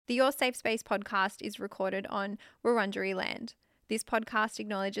The Your Safe Space podcast is recorded on Wurundjeri land. This podcast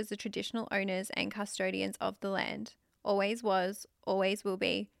acknowledges the traditional owners and custodians of the land. Always was, always will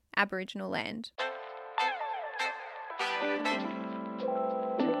be Aboriginal land.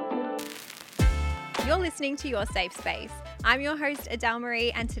 You're listening to Your Safe Space. I'm your host, Adele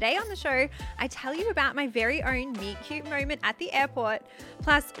Marie, and today on the show, I tell you about my very own meet cute moment at the airport.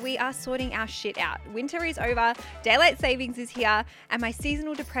 Plus, we are sorting our shit out. Winter is over, daylight savings is here, and my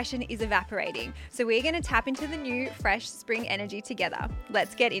seasonal depression is evaporating. So we're going to tap into the new, fresh spring energy together.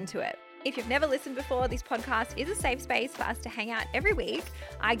 Let's get into it. If you've never listened before, this podcast is a safe space for us to hang out every week.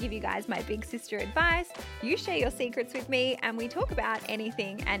 I give you guys my big sister advice, you share your secrets with me, and we talk about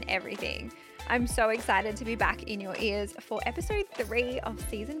anything and everything. I'm so excited to be back in your ears for episode 3 of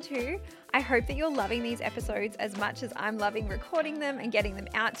season 2. I hope that you're loving these episodes as much as I'm loving recording them and getting them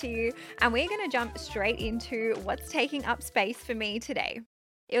out to you. And we're going to jump straight into what's taking up space for me today.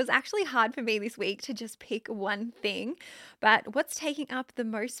 It was actually hard for me this week to just pick one thing, but what's taking up the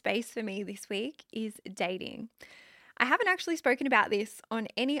most space for me this week is dating. I haven't actually spoken about this on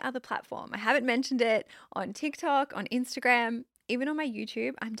any other platform. I haven't mentioned it on TikTok, on Instagram, even on my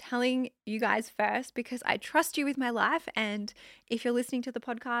YouTube. I'm telling you guys first because I trust you with my life, and if you're listening to the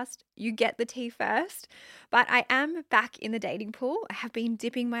podcast, you get the tea first. But I am back in the dating pool. I have been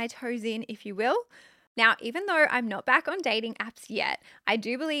dipping my toes in, if you will. Now, even though I'm not back on dating apps yet, I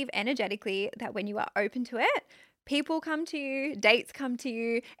do believe energetically that when you are open to it, people come to you, dates come to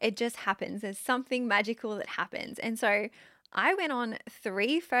you, it just happens. There's something magical that happens. And so I went on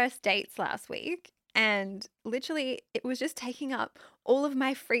 3 first dates last week, and literally it was just taking up all of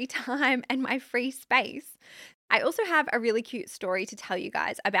my free time and my free space. I also have a really cute story to tell you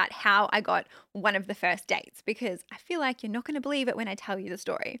guys about how I got one of the first dates, because I feel like you're not going to believe it when I tell you the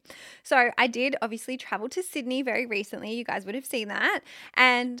story. So I did obviously travel to Sydney very recently. You guys would have seen that.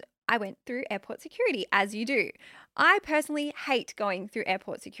 And I went through airport security, as you do. I personally hate going through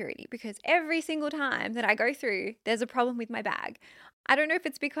airport security because every single time that I go through, there's a problem with my bag. I don't know if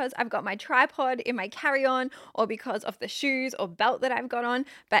it's because I've got my tripod in my carry-on or because of the shoes or belt that I've got on,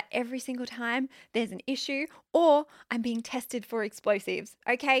 but every single time there's an issue or I'm being tested for explosives.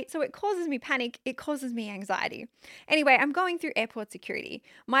 Okay, so it causes me panic, it causes me anxiety. Anyway, I'm going through airport security.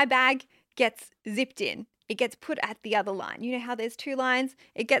 My bag gets zipped in. It gets put at the other line. You know how there's 2 lines?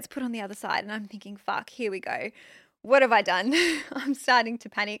 It gets put on the other side, and I'm thinking, fuck, here we go. What have I done? I'm starting to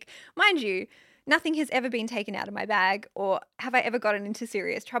panic. Mind you, nothing has ever been taken out of my bag or have I ever gotten into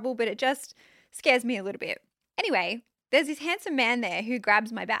serious trouble, but it just scares me a little bit. Anyway, there's this handsome man there who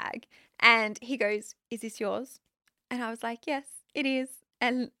grabs my bag and he goes, "Is this yours?" And I was like, "Yes, it is."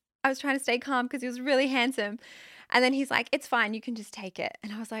 And I was trying to stay calm because he was really handsome. And then he's like, "It's fine, you can just take it."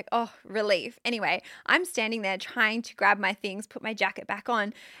 And I was like, oh, relief. Anyway, I'm standing there trying to grab my things, put my jacket back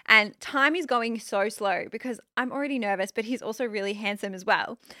on, and time is going so slow because I'm already nervous, but he's also really handsome as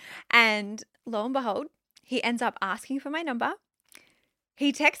well. And lo and behold, he ends up asking for my number.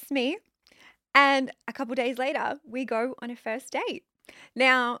 He texts me, and a couple days later, we go on a first date.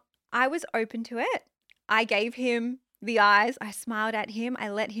 Now, I was open to it. I gave him the eyes. I smiled at him. I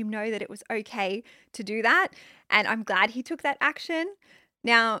let him know that it was okay to do that. And I'm glad he took that action.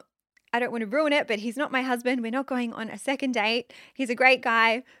 Now, I don't want to ruin it, but he's not my husband. We're not going on a second date. He's a great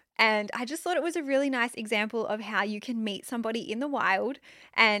guy. And I just thought it was a really nice example of how you can meet somebody in the wild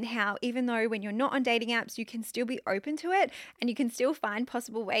and how even though when you're not on dating apps, you can still be open to it and you can still find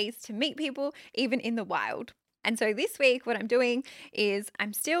possible ways to meet people even in the wild. And so this week, what I'm doing is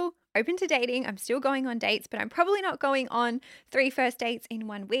I'm still open to dating. I'm still going on dates, but I'm probably not going on 3 first dates in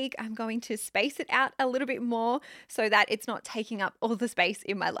 1 week. I'm going to space it out a little bit more so that it's not taking up all the space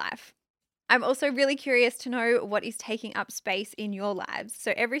in my life. I'm also really curious to know what is taking up space in your lives.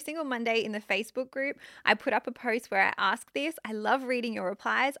 So every single Monday in the Facebook group, I put up a post where I ask this. I love reading your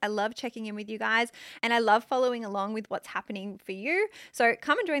replies. I love checking in with you guys, and I love following along with what's happening for you. So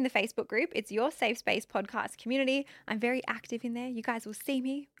come and join the Facebook group. It's Your Safe Space podcast community. I'm very active in there. You guys will see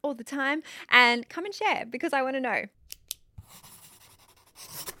me all the time, and come and share because I want to know.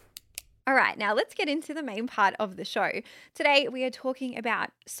 All right, now let's get into the main part of the show. Today, we are talking about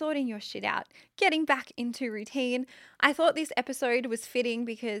sorting your shit out, getting back into routine. I thought this episode was fitting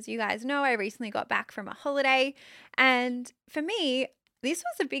because you guys know I recently got back from a holiday. And for me, this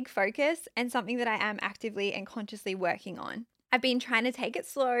was a big focus and something that I am actively and consciously working on. I've been trying to take it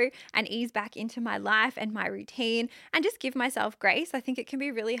slow and ease back into my life and my routine and just give myself grace. I think it can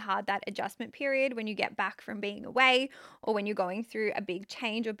be really hard, that adjustment period when you get back from being away or when you're going through a big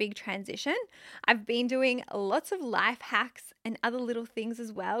change or big transition. I've been doing lots of life hacks and other little things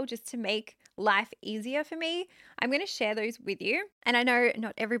as well just to make life easier for me, I'm going to share those with you. And I know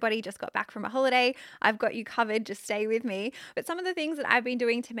not everybody just got back from a holiday. I've got you covered. Just stay with me. But some of the things that I've been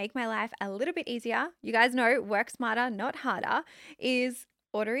doing to make my life a little bit easier, you guys know, work smarter, not harder, is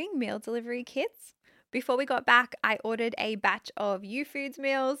ordering meal delivery kits. Before we got back, I ordered a batch of Youfoodz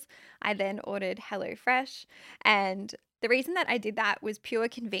meals. I then ordered HelloFresh, and the reason that I did that was pure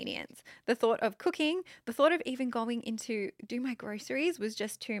convenience. The thought of cooking, the thought of even going into do my groceries was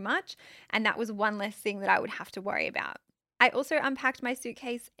just too much, and that was one less thing that I would have to worry about. I also unpacked my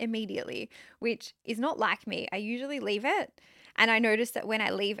suitcase immediately, which is not like me. I usually leave it. And I noticed that when I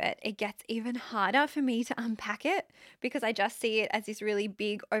leave it, it gets even harder for me to unpack it because I just see it as this really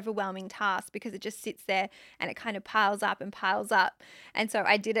big, overwhelming task because it just sits there and it kind of piles up and piles up. And so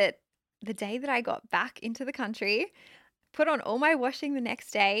I did it the day that I got back into the country, put on all my washing the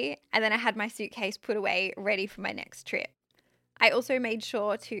next day, and then I had my suitcase put away ready for my next trip. I also made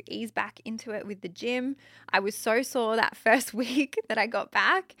sure to ease back into it with the gym. I was so sore that first week that I got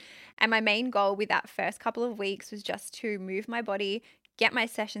back. And my main goal with that first couple of weeks was just to move my body, get my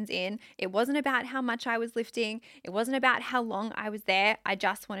sessions in. It wasn't about how much I was lifting. It wasn't about how long I was there. I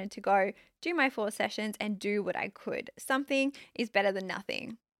just wanted to go do my 4 sessions and do what I could. Something is better than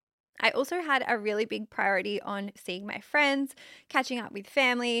nothing. I also had a really big priority on seeing my friends, catching up with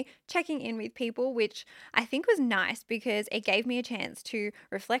family, checking in with people, which I think was nice because it gave me a chance to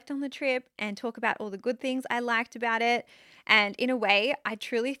reflect on the trip and talk about all the good things I liked about it. And in a way, I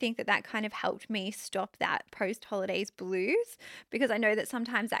truly think that that kind of helped me stop that post-holidays blues because I know that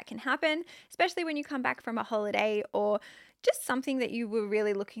sometimes that can happen, especially when you come back from a holiday or just something that you were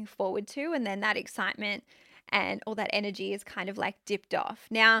really looking forward to, and then that excitement and all that energy is kind of like dipped off.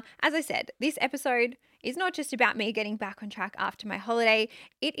 Now, as I said, this episode is not just about me getting back on track after my holiday.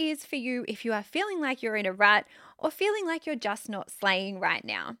 It is for you if you are feeling like you're in a rut or feeling like you're just not slaying right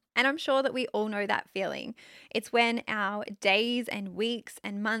now. And I'm sure that we all know that feeling. It's when our days and weeks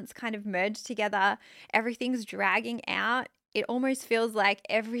and months kind of merge together, everything's dragging out. It almost feels like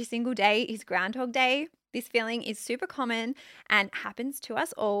every single day is Groundhog Day. This feeling is super common and happens to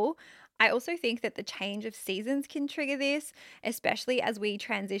us all. I also think that the change of seasons can trigger this, especially as we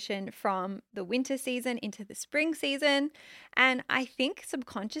transition from the winter season into the spring season. And I think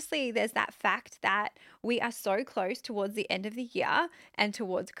subconsciously there's that fact that we are so close towards the end of the year and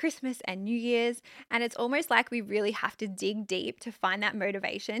towards Christmas and New Year's. And it's almost like we really have to dig deep to find that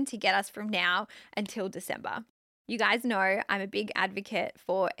motivation to get us from now until December. You guys know I'm a big advocate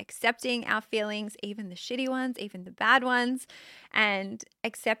for accepting our feelings, even the shitty ones, even the bad ones, and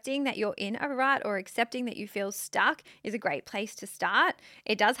accepting that you're in a rut or accepting that you feel stuck is a great place to start.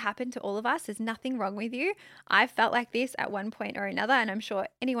 It does happen to all of us. There's nothing wrong with you. I've felt like this at one point or another, and I'm sure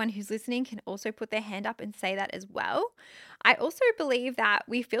anyone who's listening can also put their hand up and say that as well. I also believe that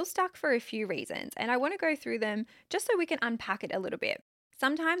we feel stuck for a few reasons, and I want to go through them just so we can unpack it a little bit.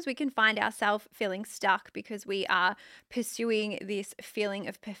 Sometimes we can find ourselves feeling stuck because we are pursuing this feeling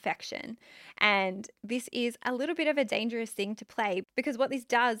of perfection. And this is a little bit of a dangerous thing to play because what this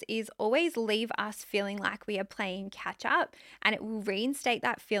does is always leave us feeling like we are playing catch up, and it will reinstate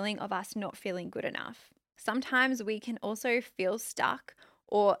that feeling of us not feeling good enough. Sometimes we can also feel stuck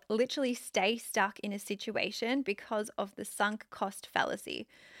or literally stay stuck in a situation because of the sunk cost fallacy.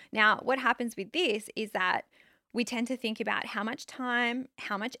 Now, what happens with this is that we tend to think about how much time,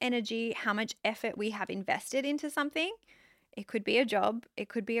 how much energy, how much effort we have invested into something. It could be a job, it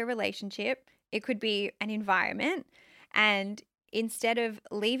could be a relationship, it could be an environment. And instead of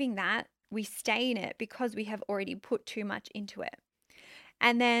leaving that, we stay in it because we have already put too much into it.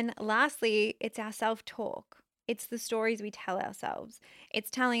 And then lastly, it's our self-talk. It's the stories we tell ourselves. It's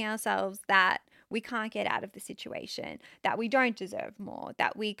telling ourselves that we can't get out of the situation, that we don't deserve more,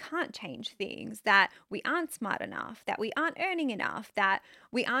 that we can't change things, that we aren't smart enough, that we aren't earning enough, that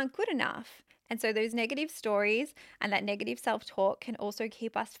we aren't good enough. And so those negative stories and that negative self-talk can also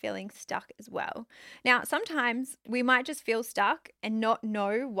keep us feeling stuck as well. Now, sometimes we might just feel stuck and not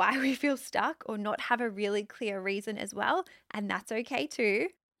know why we feel stuck or not have a really clear reason as well. And that's okay too.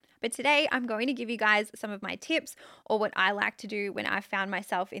 But today I'm going to give you guys some of my tips or what I like to do when I found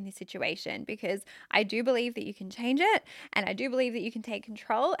myself in this situation, because I do believe that you can change it and I do believe that you can take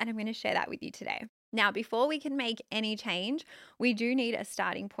control, and I'm going to share that with you today. Now, before we can make any change, we do need a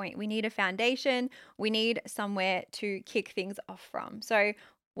starting point. We need a foundation. We need somewhere to kick things off from. So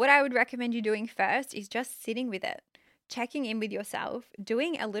what I would recommend you doing first is just sitting with it, checking in with yourself,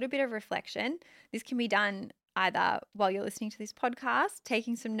 doing a little bit of reflection. This can be done either while you're listening to this podcast,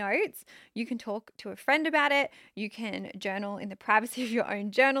 taking some notes. You can talk to a friend about it. You can journal in the privacy of your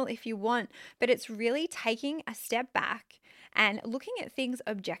own journal if you want, but it's really taking a step back and looking at things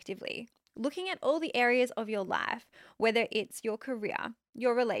objectively. looking at all the areas of your life, whether it's your career,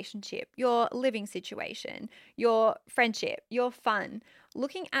 your relationship, your living situation, your friendship, your fun,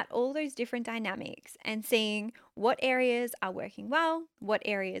 looking at all those different dynamics and seeing what areas are working well, what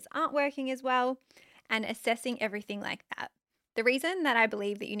areas aren't working as well, and assessing everything like that. The reason that I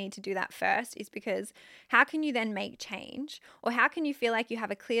believe that you need to do that first is because how can you then make change, or how can you feel like you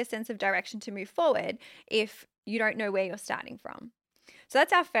have a clear sense of direction to move forward if you don't know where you're starting from? So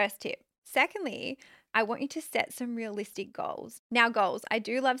that's our first tip. Secondly, I want you to set some realistic goals. Now, goals, I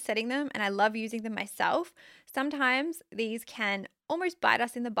do love setting them and I love using them myself. Sometimes these can almost bite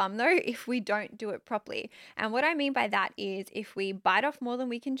us in the bum though if we don't do it properly. And what I mean by that is if we bite off more than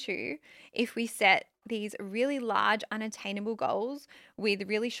we can chew, if we set these really large unattainable goals with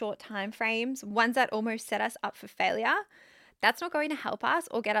really short time frames, ones that almost set us up for failure, that's not going to help us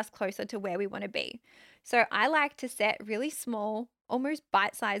or get us closer to where we want to be. So I like to set really small, almost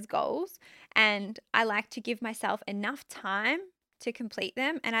bite-sized goals, and I like to give myself enough time to complete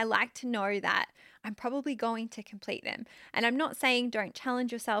them, and I like to know that I'm probably going to complete them. And I'm not saying don't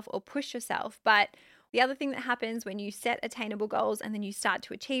challenge yourself or push yourself, but the other thing that happens when you set attainable goals and then you start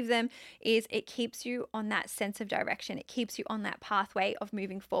to achieve them is it keeps you on that sense of direction. It keeps you on that pathway of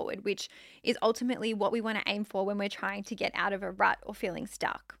moving forward, which is ultimately what we want to aim for when we're trying to get out of a rut or feeling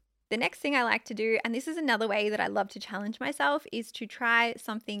stuck. The next thing I like to do, and this is another way that I love to challenge myself, is to try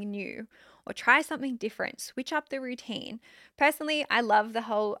something new or try something different, switch up the routine. Personally, I love the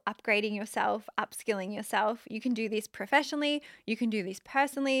whole upgrading yourself, upskilling yourself. You can do this professionally, you can do this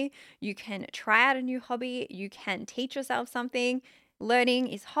personally, you can try out a new hobby, you can teach yourself something. Learning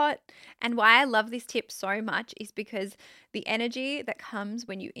is hot. And why I love this tip so much is because the energy that comes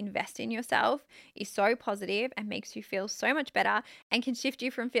when you invest in yourself is so positive and makes you feel so much better and can shift you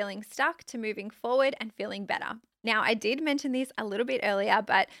from feeling stuck to moving forward and feeling better. Now, I did mention this a little bit earlier,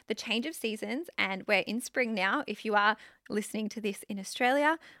 but the change of seasons, and we're in spring now. If you are listening to this in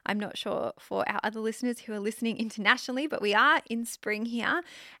Australia, I'm not sure for our other listeners who are listening internationally, but we are in spring here.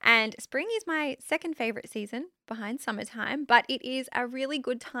 And spring is my second favorite season behind summertime, but it is a really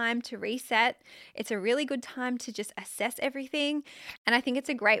good time to reset. It's a really good time to just assess everything. And I think it's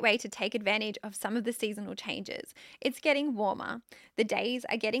a great way to take advantage of some of the seasonal changes. It's getting warmer. The days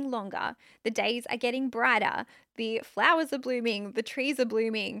are getting longer. The days are getting brighter. The flowers are blooming. The trees are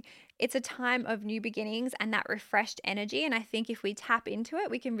blooming. It's a time of new beginnings and that refreshed energy. And I think if we tap into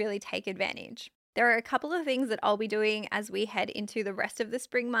it, we can really take advantage. There are a couple of things that I'll be doing as we head into the rest of the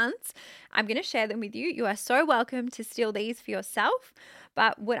spring months. I'm going to share them with you. You are so welcome to steal these for yourself.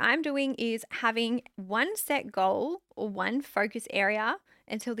 But what I'm doing is having one set goal or one focus area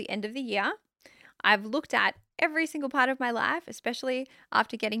until the end of the year. I've looked at every single part of my life, especially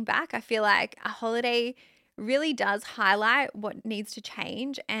after getting back. I feel like a holiday really does highlight what needs to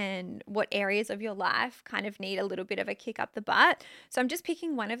change and what areas of your life kind of need a little bit of a kick up the butt. So I'm just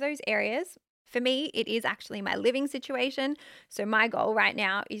picking one of those areas. For me, it is actually my living situation. So my goal right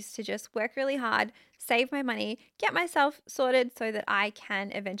now is to just work really hard, save my money, get myself sorted so that I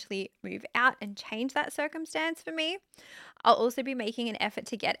can eventually move out and change that circumstance for me. I'll also be making an effort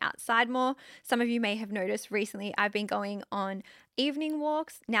to get outside more. Some of you may have noticed recently I've been going on evening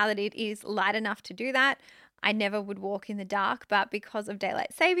walks now that it is light enough to do that. I never would walk in the dark, but because of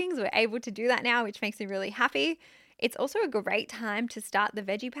daylight savings, we're able to do that now, which makes me really happy. It's also a great time to start the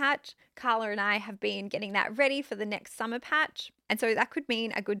veggie patch. Carla and I have been getting that ready for the next summer patch. And so that could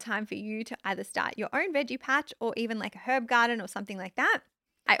mean a good time for you to either start your own veggie patch or even like a herb garden or something like that.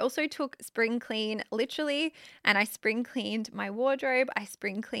 I also took spring clean literally, and I spring cleaned my wardrobe, I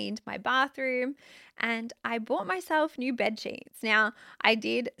spring cleaned my bathroom, and I bought myself new bed sheets. Now, I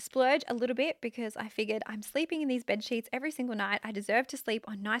did splurge a little bit because I figured I'm sleeping in these bed sheets every single night. I deserve to sleep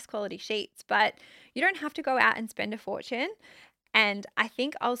on nice quality sheets, but you don't have to go out and spend a fortune. And I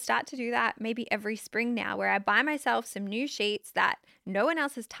think I'll start to do that maybe every spring now, where I buy myself some new sheets that no one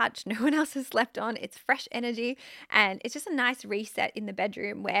else has touched, no one else has slept on. It's fresh energy, and it's just a nice reset in the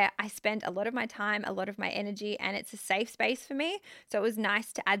bedroom where I spend a lot of my time, a lot of my energy, and it's a safe space for me. So it was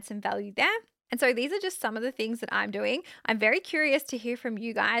nice to add some value there. And so these are just some of the things that I'm doing. I'm very curious to hear from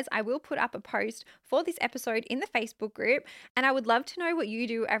you guys. I will put up a post for this episode in the Facebook group, and I would love to know what you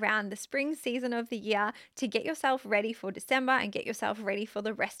do around the spring season of the year to get yourself ready for December and get yourself ready for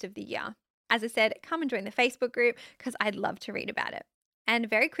the rest of the year. As I said, come and join the Facebook group because I'd love to read about it. And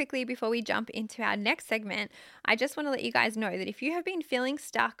very quickly, before we jump into our next segment, I just want to let you guys know that if you have been feeling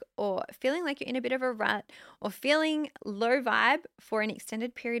stuck or feeling like you're in a bit of a rut or feeling low vibe for an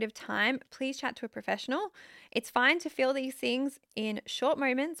extended period of time, please chat to a professional. It's fine to feel these things in short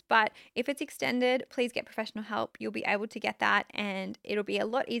moments, but if it's extended, please get professional help. You'll be able to get that, and it'll be a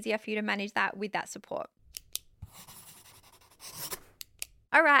lot easier for you to manage that with that support.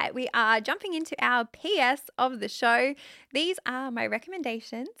 All right, we are jumping into our PS of the show. These are my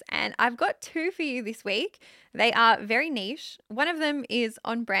recommendations, and I've got two for you this week. They are very niche. One of them is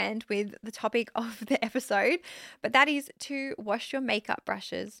on brand with the topic of the episode, but that is to wash your makeup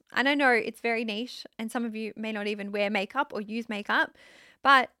brushes. And I know it's very niche, and some of you may not even wear makeup or use makeup,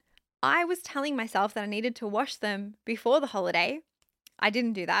 but I was telling myself that I needed to wash them before the holiday. I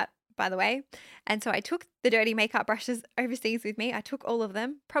didn't do that, by the way. And so I took the dirty makeup brushes overseas with me. I took all of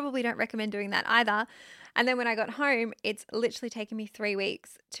them. Probably don't recommend doing that either. And then when I got home, it's literally taken me 3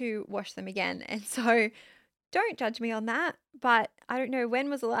 weeks to wash them again. And so don't judge me on that. But I don't know,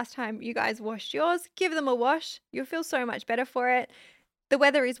 when was the last time you guys washed yours? Give them a wash. You'll feel so much better for it. The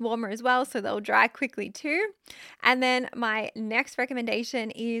weather is warmer as well, so they'll dry quickly too. And then my next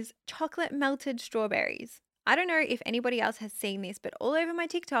recommendation is chocolate melted strawberries. I don't know if anybody else has seen this, but all over my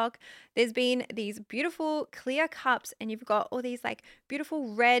TikTok, there's been these beautiful clear cups, and you've got all these like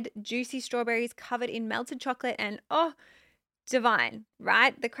beautiful red juicy strawberries covered in melted chocolate, and oh, divine,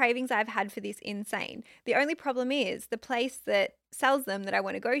 right? The cravings I've had for this, insane. The only problem is the place that sells them that I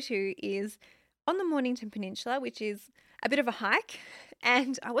want to go to is on the Mornington Peninsula, which is a bit of a hike,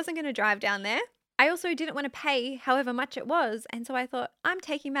 and I wasn't going to drive down there. I also didn't want to pay however much it was, and so I thought, I'm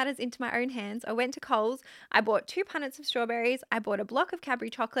taking matters into my own hands. I went to Coles, I bought 2 punnets of strawberries, I bought a block of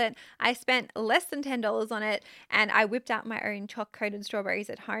Cadbury chocolate, I spent less than $10 on it, and I whipped out my own choc-coated strawberries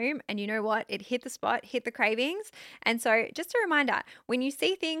at home, and you know what? It hit the spot, hit the cravings. And so just a reminder, when you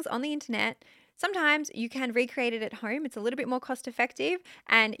see things on the internet, sometimes you can recreate it at home. It's a little bit more cost effective,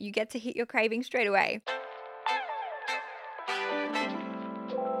 and you get to hit your cravings straight away.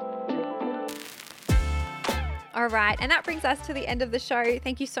 All right, and that brings us to the end of the show.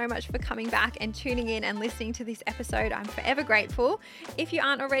 Thank you so much for coming back and tuning in and listening to this episode. I'm forever grateful. If you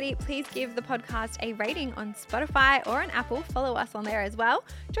aren't already, please give the podcast a rating on Spotify or on Apple. Follow us on there as well.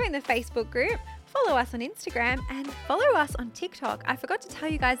 Join the Facebook group. Follow us on Instagram and follow us on TikTok. I forgot to tell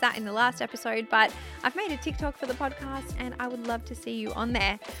you guys that in the last episode, but I've made a TikTok for the podcast and I would love to see you on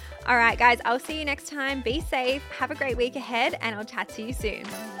there. All right, guys, I'll see you next time. Be safe. Have a great week ahead, and I'll chat to you soon.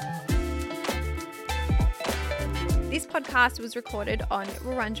 This podcast was recorded on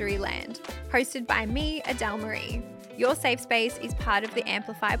Wurundjeri land, hosted by me, Adele Marie. Your Safe Space is part of the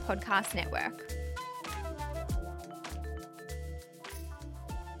Amplify Podcast Network.